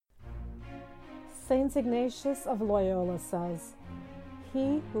Saint Ignatius of Loyola says,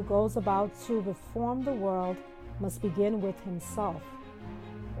 "He who goes about to reform the world must begin with himself,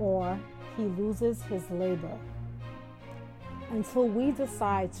 or he loses his labor." Until we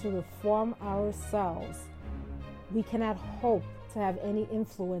decide to reform ourselves, we cannot hope to have any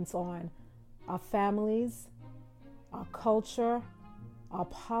influence on our families, our culture, our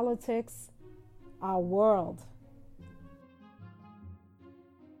politics, our world.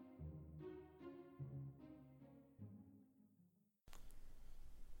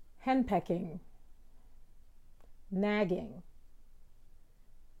 Henpecking, nagging.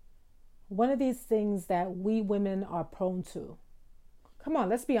 One of these things that we women are prone to. Come on,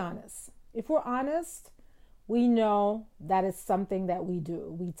 let's be honest. If we're honest, we know that it's something that we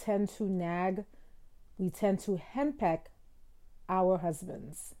do. We tend to nag, we tend to henpeck our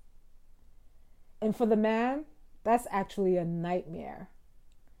husbands. And for the man, that's actually a nightmare.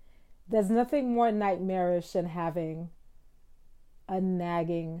 There's nothing more nightmarish than having a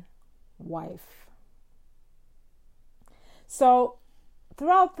nagging wife. So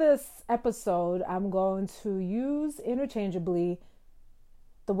throughout this episode, I'm going to use interchangeably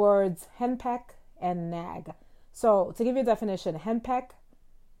the words henpeck and nag. So to give you a definition, henpeck,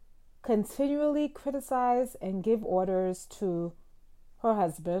 continually criticize and give orders to her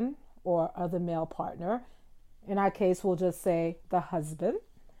husband or other male partner. In our case, we'll just say the husband.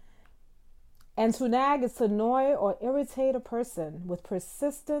 And to nag is to annoy or irritate a person with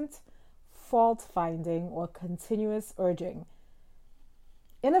persistent fault finding or continuous urging.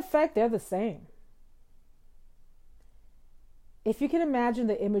 In effect, they're the same. If you can imagine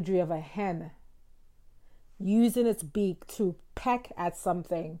the imagery of a hen using its beak to peck at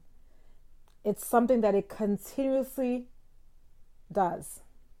something, it's something that it continuously does.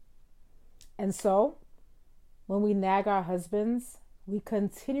 And so, when we nag our husbands, we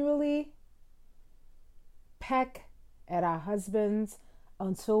continually peck at our husbands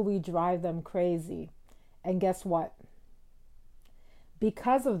until we drive them crazy. And guess what?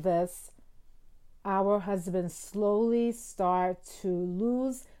 Because of this, our husbands slowly start to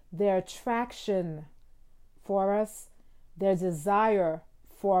lose their attraction for us, their desire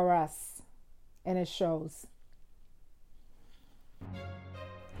for us, and it shows.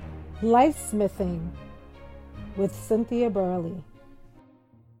 Lifesmithing with Cynthia Burley.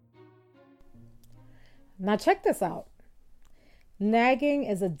 Now check this out. Nagging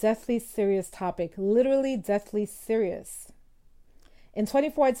is a deathly serious topic, literally deathly serious. In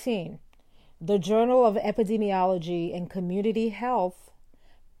 2014, the Journal of Epidemiology and Community Health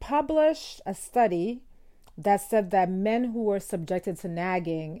published a study that said that men who were subjected to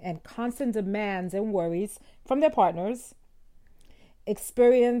nagging and constant demands and worries from their partners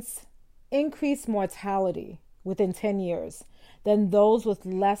experience increased mortality within 10 years than those with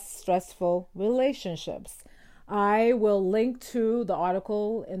less stressful relationships. I will link to the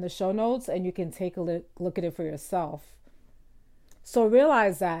article in the show notes and you can take a look at it for yourself. So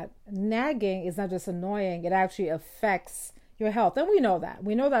realize that nagging is not just annoying, it actually affects your health. And we know that.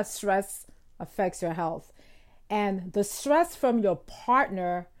 We know that stress affects your health. And the stress from your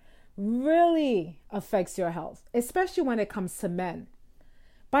partner really affects your health, especially when it comes to men.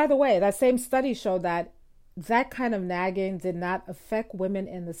 By the way, that same study showed that kind of nagging did not affect women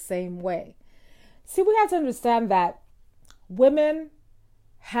in the same way. See, we have to understand that women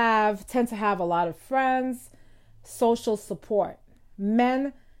tend to have a lot of friends, social support.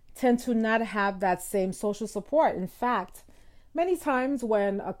 Men tend to not have that same social support. In fact, many times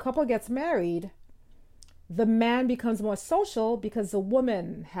when a couple gets married, the man becomes more social because the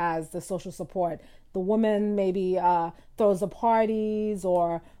woman has the social support. The woman maybe throws the parties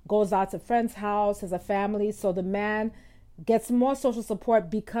or goes out to friend's house, has a family. So the man gets more social support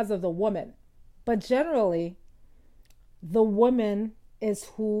because of the woman. But generally, the woman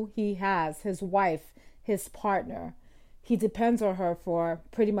is who he has, his wife, his partner. He depends on her for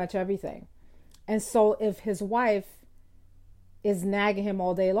pretty much everything. And so if his wife is nagging him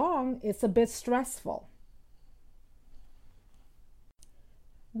all day long, it's a bit stressful.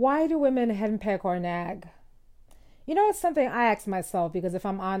 Why do women henpeck or nag? You know, it's something I ask myself because if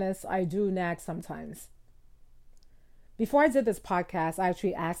I'm honest, I do nag sometimes. Before I did this podcast, I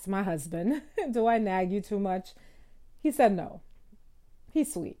actually asked my husband, do I nag you too much? He said no.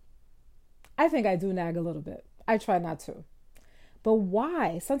 He's sweet. I think I do nag a little bit. I try not to. But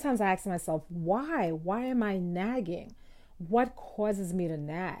why? Sometimes I ask myself, why? Why am I nagging? What causes me to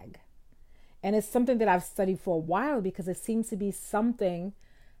nag? And it's something that I've studied for a while because it seems to be something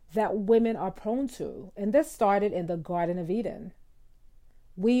that women are prone to. And this started in the Garden of Eden.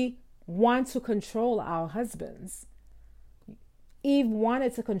 We want to control our husbands. Eve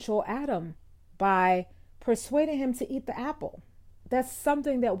wanted to control Adam, by persuading him to eat the apple. That's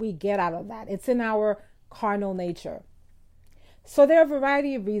something that we get out of that. It's in our carnal nature. So there are a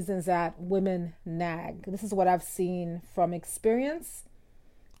variety of reasons that women nag. This is what I've seen from experience,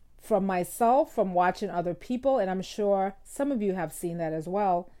 from myself, from watching other people, and I'm sure some of you have seen that as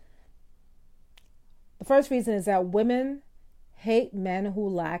well. The first reason is that women hate men who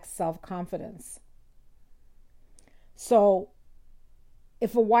lack self-confidence. So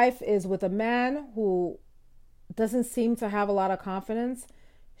if a wife is with a man who doesn't seem to have a lot of confidence,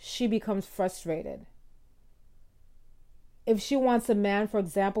 she becomes frustrated. If she wants a man, for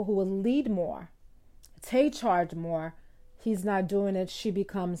example, who will lead more, take charge more, he's not doing it, she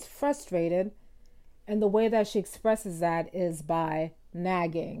becomes frustrated. And the way that she expresses that is by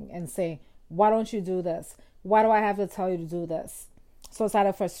nagging and saying, why don't you do this? Why do I have to tell you to do this? So it's out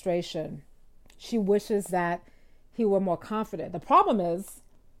of frustration. She wishes that he were more confident. The problem is,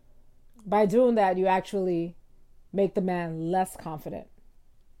 by doing that, you actually make the man less confident.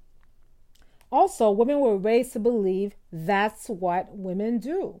 Also, women were raised to believe that's what women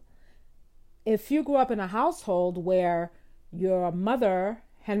do. If you grew up in a household where your mother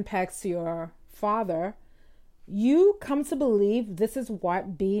henpecks your father, you come to believe this is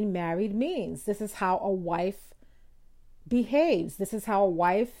what being married means. This is how a wife behaves. This is how a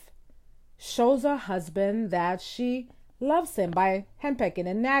wife shows her husband that she loves him, by henpecking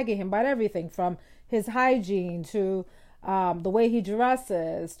and nagging him about everything from his hygiene to the way he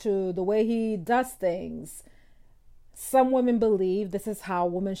dresses to the way he does things. Some women believe this is how a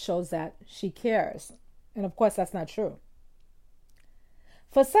woman shows that she cares. And of course, that's not true.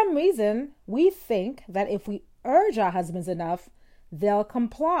 For some reason, we think that if we urge our husbands enough, they'll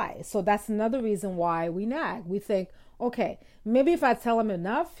comply. So that's another reason why we nag. We think, okay, maybe if I tell him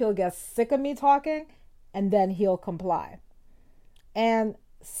enough, he'll get sick of me talking and then he'll comply. And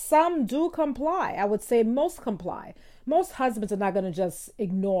some do comply. I would say most comply. Most husbands are not going to just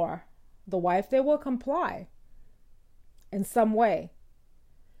ignore the wife. They will comply in some way.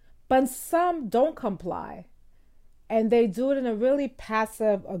 But some don't comply. And they do it in a really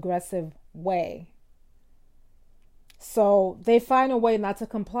passive, aggressive way. So they find a way not to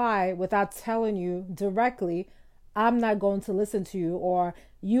comply without telling you directly, I'm not going to listen to you, or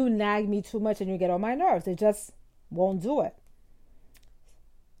you nag me too much and you get on my nerves. They just won't do it.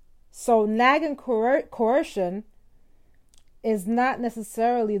 So nag and coercion is not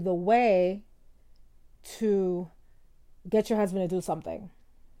necessarily the way to get your husband to do something.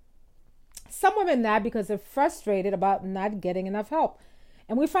 Some women nag because they're frustrated about not getting enough help.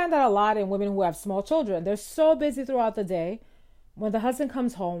 And we find that a lot in women who have small children. They're so busy throughout the day. When the husband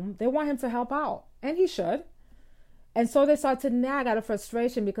comes home, they want him to help out. And he should. And so they start to nag out of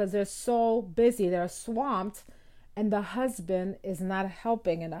frustration because they're so busy. They're swamped. And the husband is not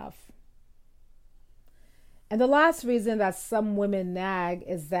helping enough. And the last reason that some women nag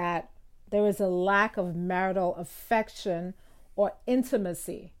is that there is a lack of marital affection or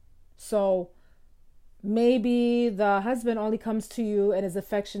intimacy. So maybe the husband only comes to you and is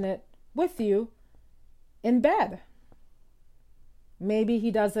affectionate with you in bed. Maybe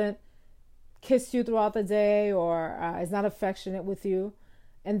he doesn't kiss you throughout the day or is not affectionate with you.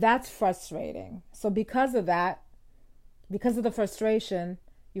 And that's frustrating. So because of that, because of the frustration,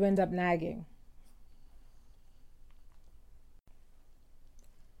 you end up nagging.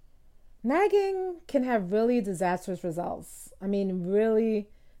 Nagging can have really disastrous results. I mean, really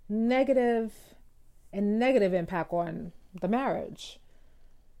negative impact on the marriage.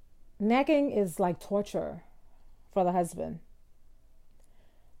 Nagging is like torture for the husband.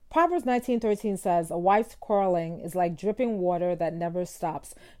 Proverbs 19:13 says, a wife's quarreling is like dripping water that never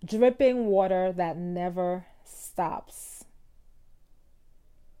stops. Dripping water that never stops.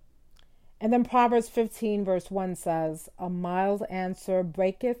 And then Proverbs 15 verse 1 says, a mild answer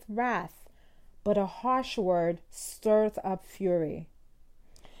breaketh wrath, but a harsh word stirreth up fury.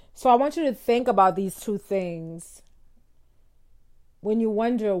 So I want you to think about these two things when you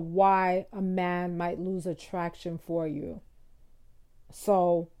wonder why a man might lose attraction for you.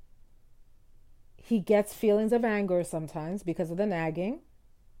 So he gets feelings of anger sometimes because of the nagging.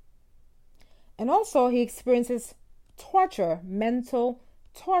 And also he experiences torture, mental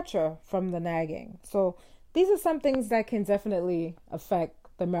torture from the nagging. So these are some things that can definitely affect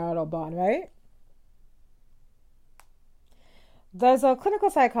the marital bond, right? There's a clinical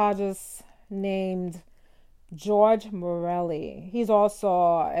psychologist named George Morelli. He's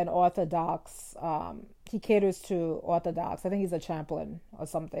also an Orthodox. He caters to Orthodox. I think he's a chaplain or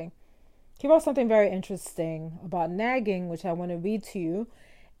something. He wrote something very interesting about nagging, which I want to read to you.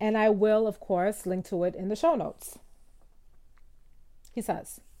 And I will, of course, link to it in the show notes. He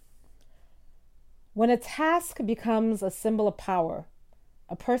says, When a task becomes a symbol of power,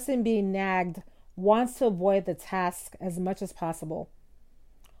 a person being nagged wants to avoid the task as much as possible.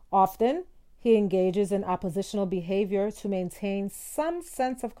 Often, he engages in oppositional behavior to maintain some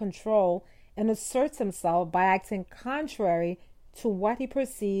sense of control and asserts himself by acting contrary to what he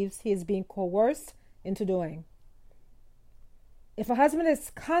perceives he is being coerced into doing. If a husband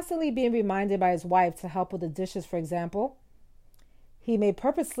is constantly being reminded by his wife to help with the dishes, for example, he may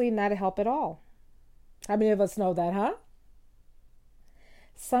purposely not help at all. How many of us know that, huh?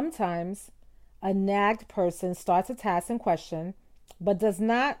 Sometimes a nagged person starts a task in question, but does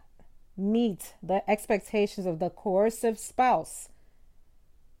not meet the expectations of the coercive spouse.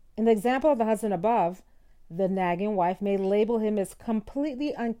 In the example of the husband above, the nagging wife may label him as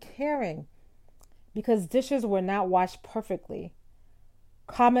completely uncaring because dishes were not washed perfectly.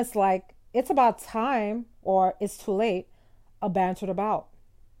 Comments like, "It's about time," or "It's too late," are bantered about.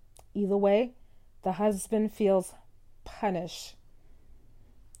 Either way, the husband feels punished.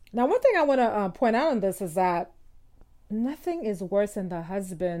 Now, one thing I want to point out on this is that nothing is worse than the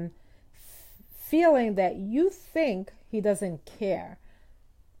husband feeling that you think he doesn't care.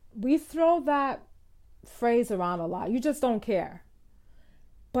 We throw that phrase around a lot. You just don't care.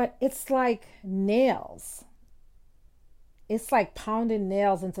 But it's like nails. It's like pounding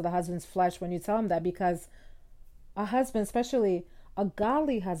nails into the husband's flesh when you tell him that, because a husband, especially a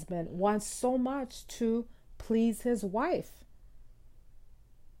godly husband, wants so much to please his wife.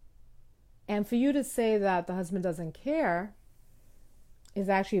 And for you to say that the husband doesn't care is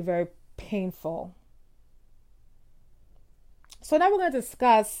actually very painful. So now we're going to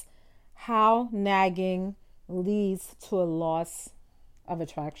discuss how nagging leads to a loss of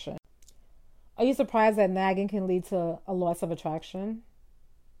attraction. Are you surprised that nagging can lead to a loss of attraction?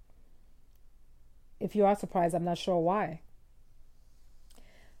 If you are surprised, I'm not sure why.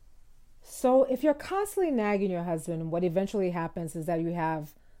 So if you're constantly nagging your husband, what eventually happens is that you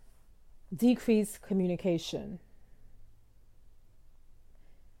have decreased communication.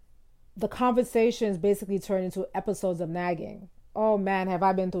 The conversations basically turn into episodes of nagging. Oh man, have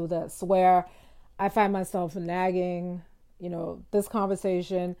I been through this, where I find myself nagging, this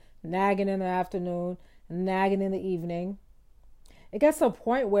conversation, nagging in the afternoon, nagging in the evening. It gets to a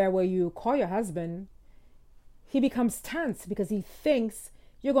point where you call your husband, he becomes tense because he thinks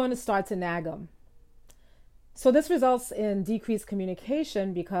you're going to start to nag him. So this results in decreased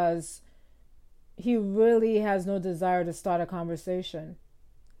communication because he really has no desire to start a conversation.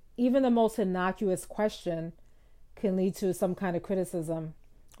 Even the most innocuous question can lead to some kind of criticism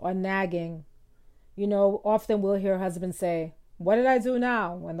or nagging. Often we'll hear husbands say, "What did I do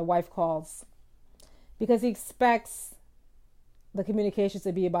now?" when the wife calls, because he expects the communication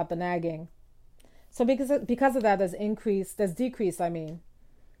to be about the nagging. So because of that, there's decreased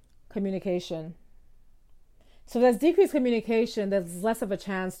communication. So there's decreased communication, there's less of a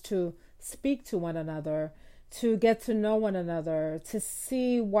chance to speak to one another, to get to know one another, to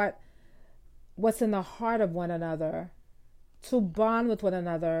see what's in the heart of one another, to bond with one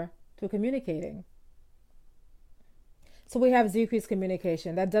another through communicating. So we have decreased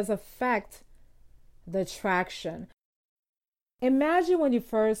communication. That does affect the attraction. Imagine when you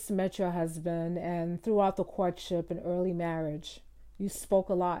first met your husband and throughout the courtship and early marriage, you spoke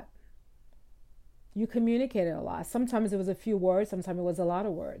a lot. You communicated a lot. Sometimes it was a few words, sometimes it was a lot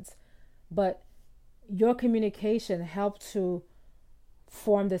of words. But your communication helped to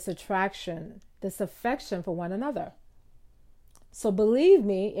form this attraction, this affection for one another. So believe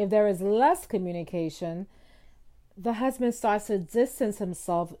me, if there is less communication, the husband starts to distance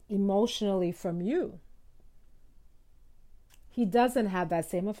himself emotionally from you. He doesn't have that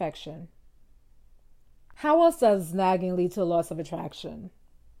same affection. How else does nagging lead to a loss of attraction?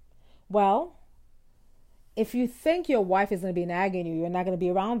 Well, if you think your wife is going to be nagging you, you're not going to be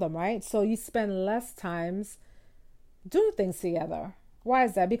around them, right? So you spend less times doing things together. Why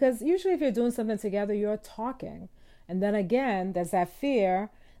is that? Because usually if you're doing something together, you're talking. And then again, there's that fear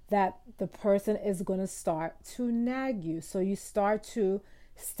that the person is going to start to nag you. So you start to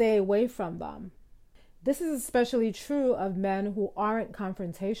stay away from them. This is especially true of men who aren't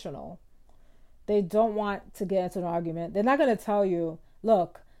confrontational. They don't want to get into an argument. They're not going to tell you,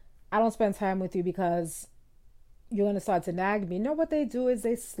 "Look, I don't spend time with you because you're going to start to nag me." No, what they do is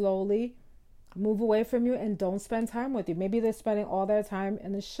they slowly move away from you and don't spend time with you. Maybe they're spending all their time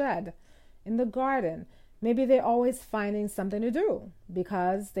in the shed, in the garden. Maybe they're always finding something to do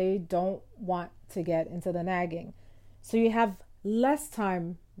because they don't want to get into the nagging. So you have less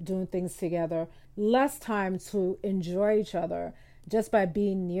time doing things together, less time to enjoy each other just by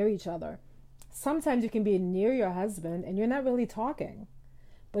being near each other. Sometimes you can be near your husband and you're not really talking,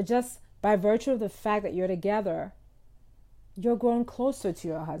 but just By virtue of the fact that you're together, you're growing closer to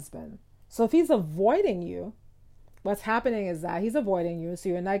your husband. So if he's avoiding you, what's happening is that he's avoiding you. So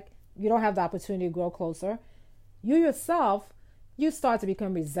you don't have the opportunity to grow closer. You yourself, you start to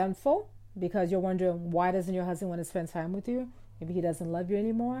become resentful because you're wondering, why doesn't your husband want to spend time with you? Maybe he doesn't love you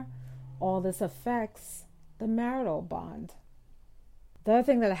anymore. All this affects the marital bond. The other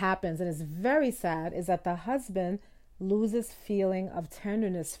thing that happens, and is very sad, is that the husband loses feeling of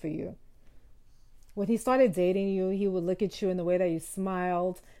tenderness for you. When he started dating you, he would look at you in the way that you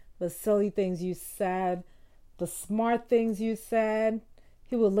smiled, the silly things you said, the smart things you said.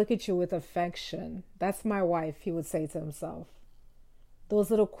 He would look at you with affection. That's my wife, he would say to himself. Those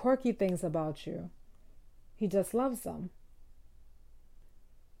little quirky things about you, he just loves them.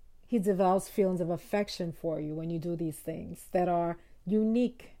 He develops feelings of affection for you when you do these things that are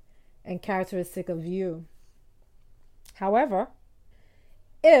unique and characteristic of you. However,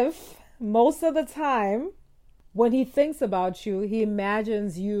 if most of the time when he thinks about you, he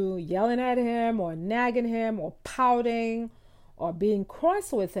imagines you yelling at him or nagging him or pouting or being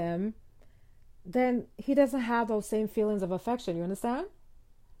cross with him, then he doesn't have those same feelings of affection. You understand?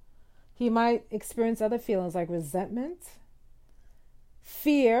 He might experience other feelings like resentment,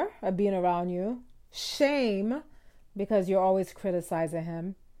 fear of being around you, shame because you're always criticizing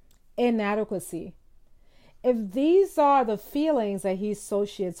him, inadequacy. If these are the feelings that he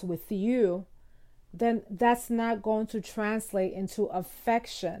associates with you, then that's not going to translate into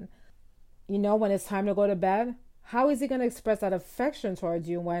affection. You know, when it's time to go to bed, how is he going to express that affection towards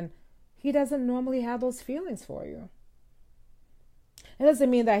you when he doesn't normally have those feelings for you? It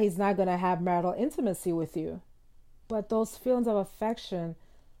doesn't mean that he's not going to have marital intimacy with you, but those feelings of affection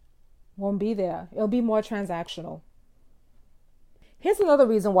won't be there. It'll be more transactional. Here's another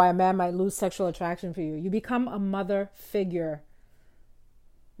reason why a man might lose sexual attraction for you. You become a mother figure.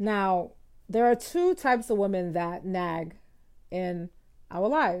 Now, there are two types of women that nag in our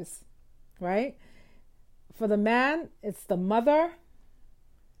lives, right? For the man, it's the mother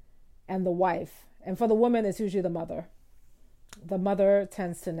and the wife. And for the woman, it's usually the mother. The mother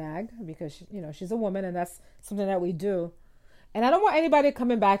tends to nag because, she's a woman, and that's something that we do. And I don't want anybody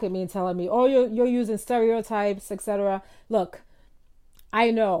coming back at me and telling me, oh, you're using stereotypes, etc. Look, I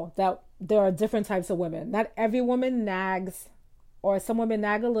know that there are different types of women. Not every woman nags, or some women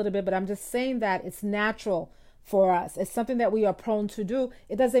nag a little bit, but I'm just saying that it's natural for us. It's something that we are prone to do.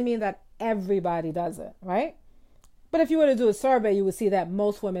 It doesn't mean that everybody does it, right? But if you were to do a survey, you would see that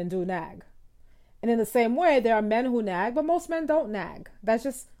most women do nag. And in the same way, there are men who nag, but most men don't nag. That's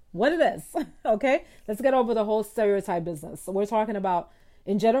just what it is, okay? Let's get over the whole stereotype business. So we're talking about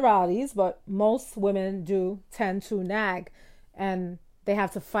in generalities, but most women do tend to nag, and they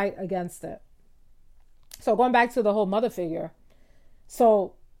have to fight against it. So going back to the whole mother figure.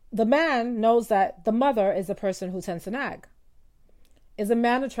 So the man knows that the mother is the person who tends to nag. Is a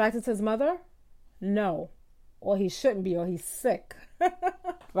man attracted to his mother? No. Or he shouldn't be, or he's sick.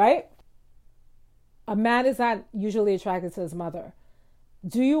 Right? A man is not usually attracted to his mother.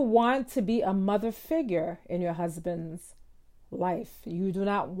 Do you want to be a mother figure in your husband's life? You do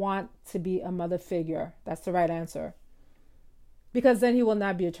not want to be a mother figure. That's the right answer. Because then he will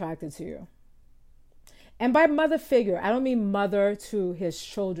not be attracted to you. And by mother figure, I don't mean mother to his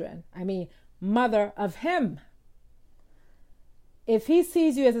children. I mean mother of him. If he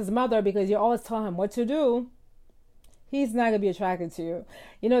sees you as his mother because you always tell him what to do, he's not going to be attracted to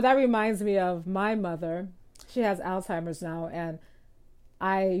you. That reminds me of my mother. She has Alzheimer's now, and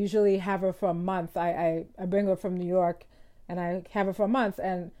I usually have her for a month. I bring her from New York, and I have her for a month.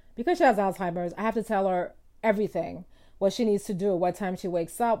 And because she has Alzheimer's, I have to tell her everything. What she needs to do, what time she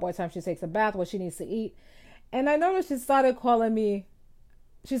wakes up, what time she takes a bath, what she needs to eat. And I noticed she started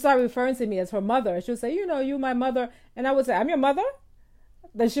referring to me as her mother. She would say, you my mother. And I would say, I'm your mother?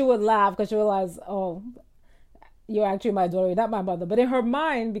 Then she would laugh because she realized, oh, you're actually my daughter, you're not my mother. But in her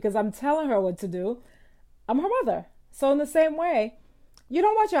mind, because I'm telling her what to do, I'm her mother. So in the same way, you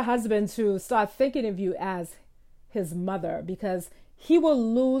don't want your husband to start thinking of you as his mother, because he will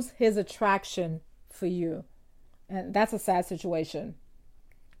lose his attraction for you. And that's a sad situation.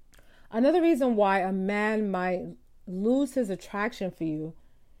 Another reason why a man might lose his attraction for you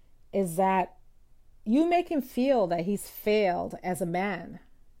is that you make him feel that he's failed as a man.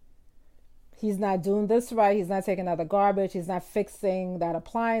 He's not doing this right. He's not taking out the garbage. He's not fixing that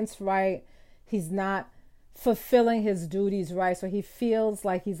appliance right. He's not fulfilling his duties right. So he feels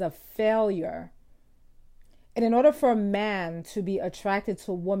like he's a failure. And in order for a man to be attracted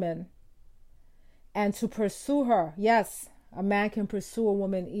to a woman and to pursue her, yes, a man can pursue a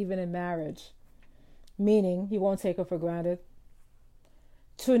woman even in marriage, meaning he won't take her for granted.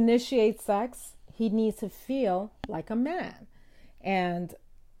 To initiate sex, he needs to feel like a man. And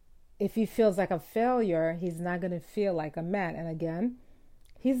if he feels like a failure, he's not going to feel like a man. And again,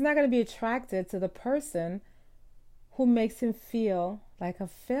 he's not going to be attracted to the person who makes him feel like a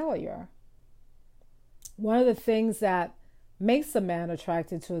failure. One of the things that makes a man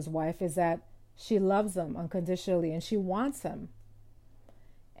attracted to his wife is that she loves him unconditionally and she wants him.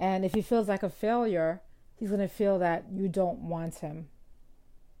 And if he feels like a failure, he's going to feel that you don't want him.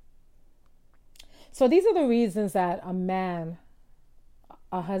 So these are the reasons that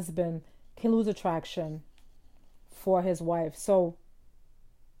a husband, can lose attraction for his wife. So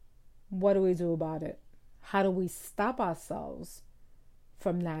what do we do about it? How do we stop ourselves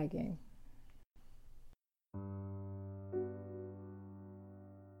from nagging?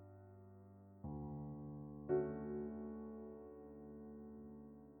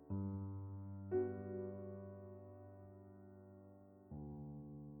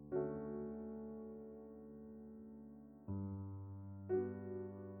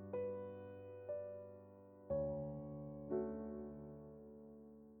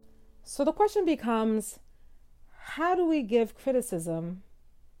 So the question becomes, how do we give criticism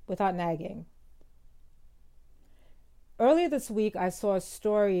without nagging? Earlier this week, I saw a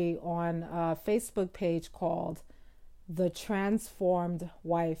story on a Facebook page called The Transformed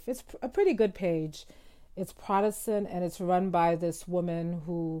Wife. It's a pretty good page. It's Protestant and it's run by this woman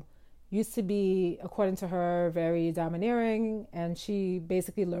who used to be, according to her, very domineering, and she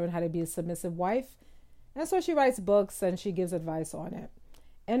basically learned how to be a submissive wife. And so she writes books and she gives advice on it.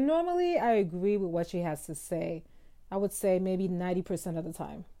 And normally I agree with what she has to say. I would say maybe 90% of the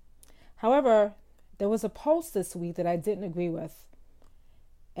time. However, there was a post this week that I didn't agree with.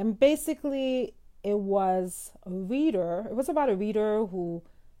 And basically it was about a reader who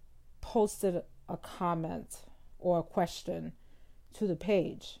posted a comment or a question to the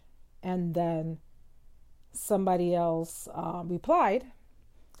page. And then somebody else replied.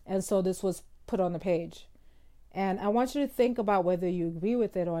 And so this was put on the page. And I want you to think about whether you agree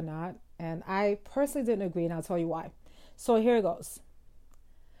with it or not. And I personally didn't agree, and I'll tell you why. So here it goes.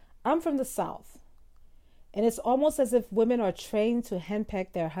 I'm from the South, and it's almost as if women are trained to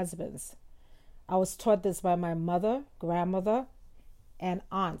henpeck their husbands. I was taught this by my mother, grandmother, and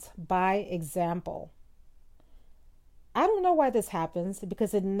aunt by example. I don't know why this happens,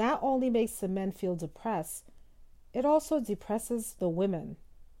 because it not only makes the men feel depressed, it also depresses the women.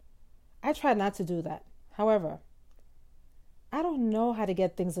 I try not to do that. However, I don't know how to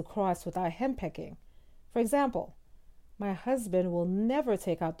get things across without henpecking. For example, my husband will never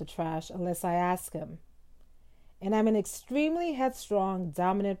take out the trash unless I ask him. And I'm an extremely headstrong,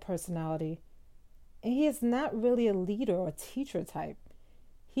 dominant personality. And he is not really a leader or teacher type.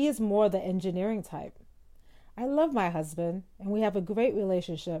 He is more the engineering type. I love my husband, and we have a great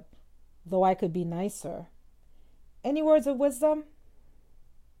relationship, though I could be nicer. Any words of wisdom?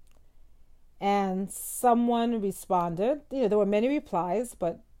 And someone responded. There were many replies,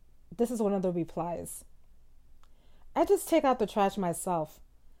 but this is one of the replies. I just take out the trash myself.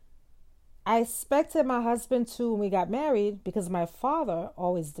 I expected my husband to when we got married because my father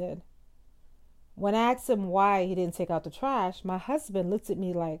always did. When I asked him why he didn't take out the trash, my husband looked at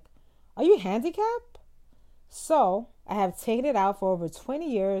me like, "Are you handicapped?" So I have taken it out for over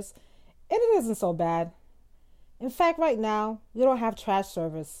 20 years, and it isn't so bad. In fact, right now, we don't have trash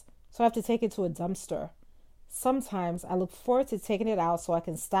service. So I have to take it to a dumpster. Sometimes I look forward to taking it out so I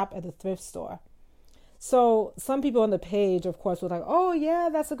can stop at the thrift store. So some people on the page, of course, were like, "Oh, yeah,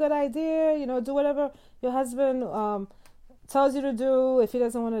 that's a good idea. Do whatever your husband tells you to do. If he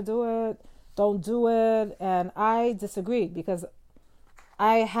doesn't want to do it, don't do it." And I disagreed because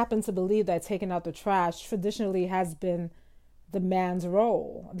I happen to believe that taking out the trash traditionally has been the man's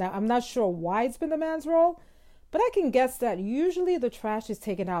role. Now, I'm not sure why it's been the man's role, but I can guess that usually the trash is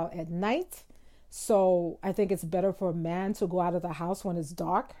taken out at night. So I think it's better for a man to go out of the house when it's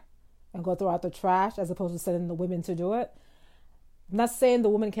dark and go throw out the trash as opposed to sending the women to do it. I'm not saying the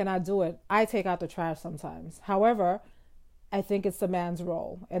woman cannot do it. I take out the trash sometimes. However, I think it's the man's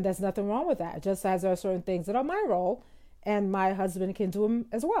role. And there's nothing wrong with that. Just as there are certain things that are my role and my husband can do them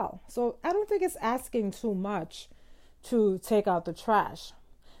as well. So I don't think it's asking too much to take out the trash.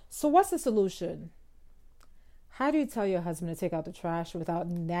 So what's the solution? How do you tell your husband to take out the trash without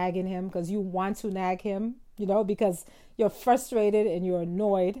nagging him? Because you want to nag him, because you're frustrated and you're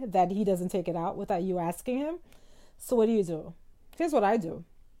annoyed that he doesn't take it out without you asking him. So what do? Here's what I do.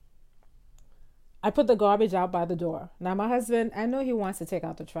 I put the garbage out by the door. Now my husband, I know he wants to take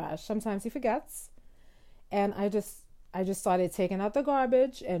out the trash. Sometimes he forgets. And I just started taking out the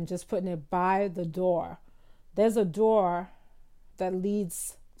garbage and just putting it by the door. There's a door that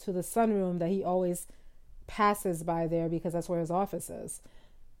leads to the sunroom that he always passes by there because that's where his office is.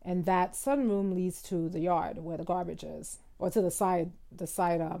 And that sunroom leads to the yard where the garbage is, or to the side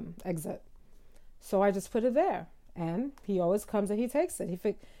exit. So I just put it there, and he always comes and he takes it.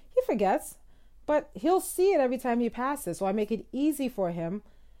 He forgets, but he'll see it every time he passes. So I make it easy for him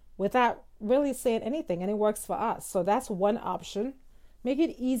without really saying anything, and it works for us. So that's one option. Make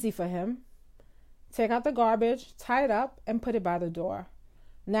it easy for him. Take out the garbage, tie it up, and put it by the door.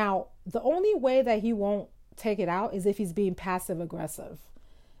 Now, the only way that he won't take it out is if he's being passive aggressive.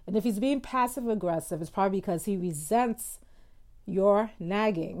 And if he's being passive aggressive, it's probably because he resents your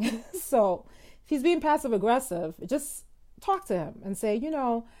nagging. So if he's being passive aggressive, just talk to him and say,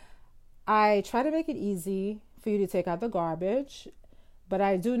 I try to make it easy for you to take out the garbage, but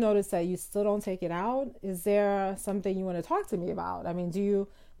I do notice that you still don't take it out. Is there something you want to talk to me about? I mean, do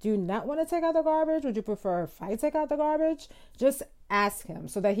you not want to take out the garbage? Would you prefer if I take out the garbage? Just ask him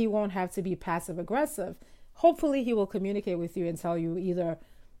so that he won't have to be passive aggressive. Hopefully he will communicate with you and tell you either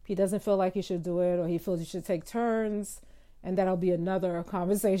he doesn't feel like you should do it, or he feels you should take turns, and that'll be another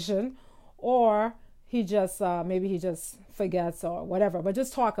conversation. Or he just, maybe he just forgets or whatever, but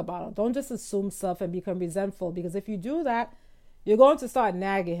just talk about it. Don't just assume stuff and become resentful, because if you do that, you're going to start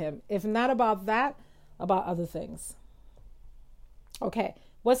nagging him. If not about that, about other things. Okay,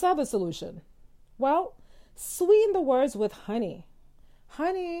 what's the other solution? Well, sweeten the words with honey.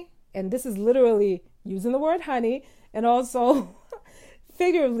 Honey, and this is literally using the word honey, and also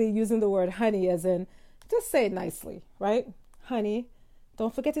figuratively using the word honey as in, just say it nicely, right? Honey,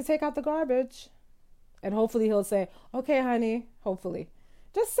 don't forget to take out the garbage. And hopefully he'll say, okay, honey, hopefully.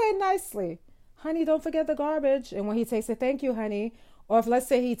 Just say it nicely. Honey, don't forget the garbage. And when he takes it, thank you, honey. Or if, let's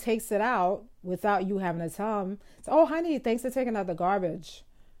say, he takes it out without you having to tell him, oh, honey, thanks for taking out the garbage.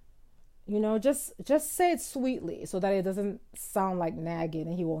 Just say it sweetly so that it doesn't sound like nagging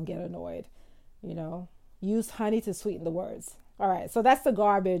and he won't get annoyed. Use honey to sweeten the words. All right, so that's the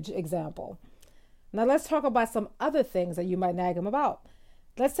garbage example. Now let's talk about some other things that you might nag him about.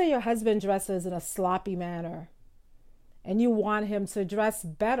 Let's say your husband dresses in a sloppy manner and you want him to dress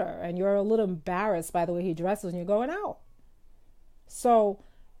better, and you're a little embarrassed by the way he dresses when you're going out. So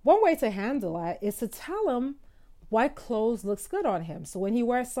one way to handle that is to tell him what clothes looks good on him. So when he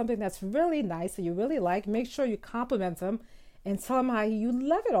wears something that's really nice that you really like, make sure you compliment him and tell him how you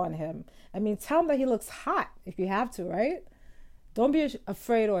love it on him. I mean, tell him that he looks hot if you have to, right? Don't be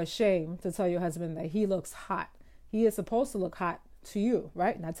afraid or ashamed to tell your husband that he looks hot. He is supposed to look hot to you,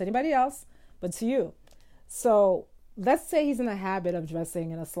 right? Not to anybody else, but to you. So let's say he's in the habit of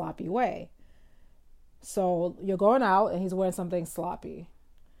dressing in a sloppy way. So you're going out and he's wearing something sloppy.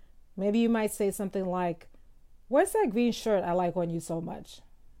 Maybe you might say something like, where's that green shirt I like on you so much?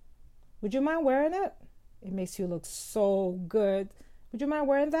 Would you mind wearing it? It makes you look so good. Would you mind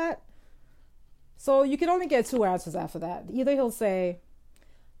wearing that? So you can only get two answers after that. Either he'll say,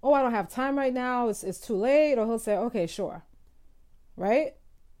 oh, I don't have time right now, it's too late. Or he'll say, okay, sure. Right?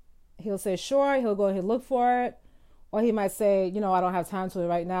 He'll say, sure. He'll go ahead and look for it. Or he might say, I don't have time to do it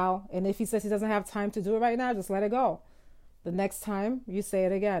right now. And if he says he doesn't have time to do it right now, just let it go. The next time you say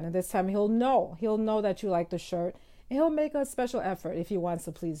it again. And this time he'll know that you like the shirt. And he'll make a special effort if he wants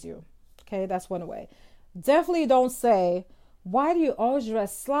to please you. Okay, that's one way. Definitely don't say, why do you always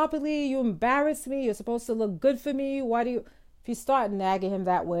dress sloppily? You embarrass me. You're supposed to look good for me. If you start nagging him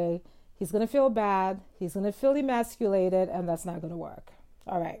that way, he's going to feel bad. He's going to feel emasculated, and that's not going to work.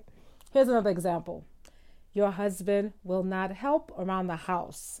 All right. Here's another example. Your husband will not help around the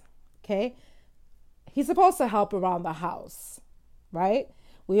house. Okay. He's supposed to help around the house, right?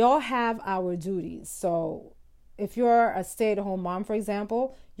 We all have our duties. So if you're a stay-at-home mom, for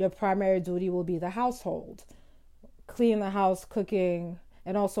example, your primary duty will be the household, cleaning the house, cooking,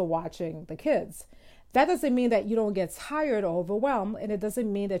 and also watching the kids. That doesn't mean that you don't get tired or overwhelmed, and it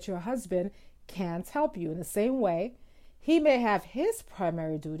doesn't mean that your husband can't help you. In the same way, he may have his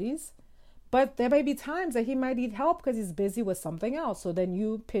primary duties, but there may be times that he might need help because he's busy with something else. So then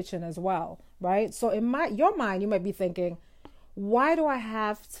you pitch in as well, right? So in your mind, you might be thinking, why do I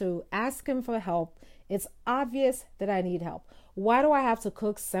have to ask him for help? It's obvious that I need help. Why do I have to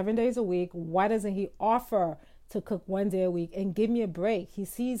cook 7 days a week? Why doesn't he offer to cook 1 day a week and give me a break? He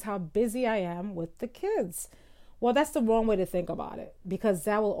sees how busy I am with the kids. Well, that's the wrong way to think about it, because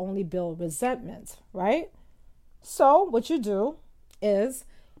that will only build resentment, right? So what you do is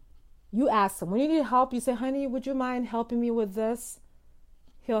you ask him, when you need help, you say, honey, would you mind helping me with this?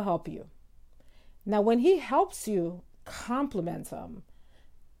 He'll help you. Now, when he helps you, compliment him.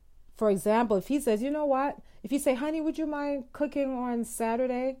 For example, if he says, you know what? If you say, honey, would you mind cooking on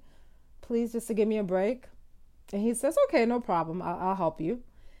Saturday, please, just to give me a break? And he says, okay, no problem. I'll help you.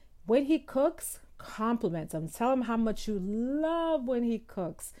 When he cooks, compliment him. Tell him how much you love when he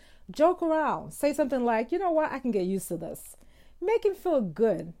cooks. Joke around. Say something like, you know what? I can get used to this. Make him feel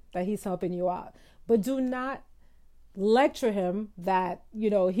good that he's helping you out. But do not lecture him that,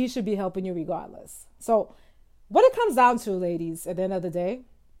 he should be helping you regardless. So what it comes down to, ladies, at the end of the day,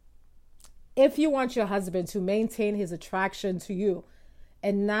 if you want your husband to maintain his attraction to you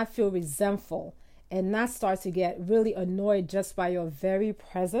and not feel resentful and not start to get really annoyed just by your very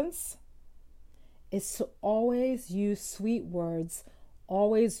presence, is to always use sweet words,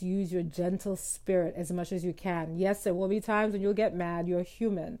 always use your gentle spirit as much as you can. Yes, there will be times when you'll get mad, you're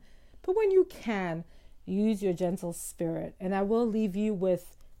human. But when you can, use your gentle spirit. And I will leave you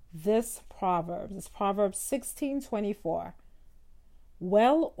with this proverb. It's Proverbs 16:24.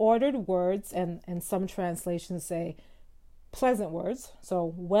 Well-ordered words, and some translations say pleasant words.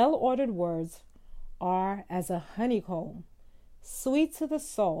 So well-ordered words are as a honeycomb, sweet to the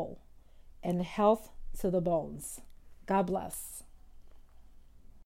soul and health to the bones. God bless.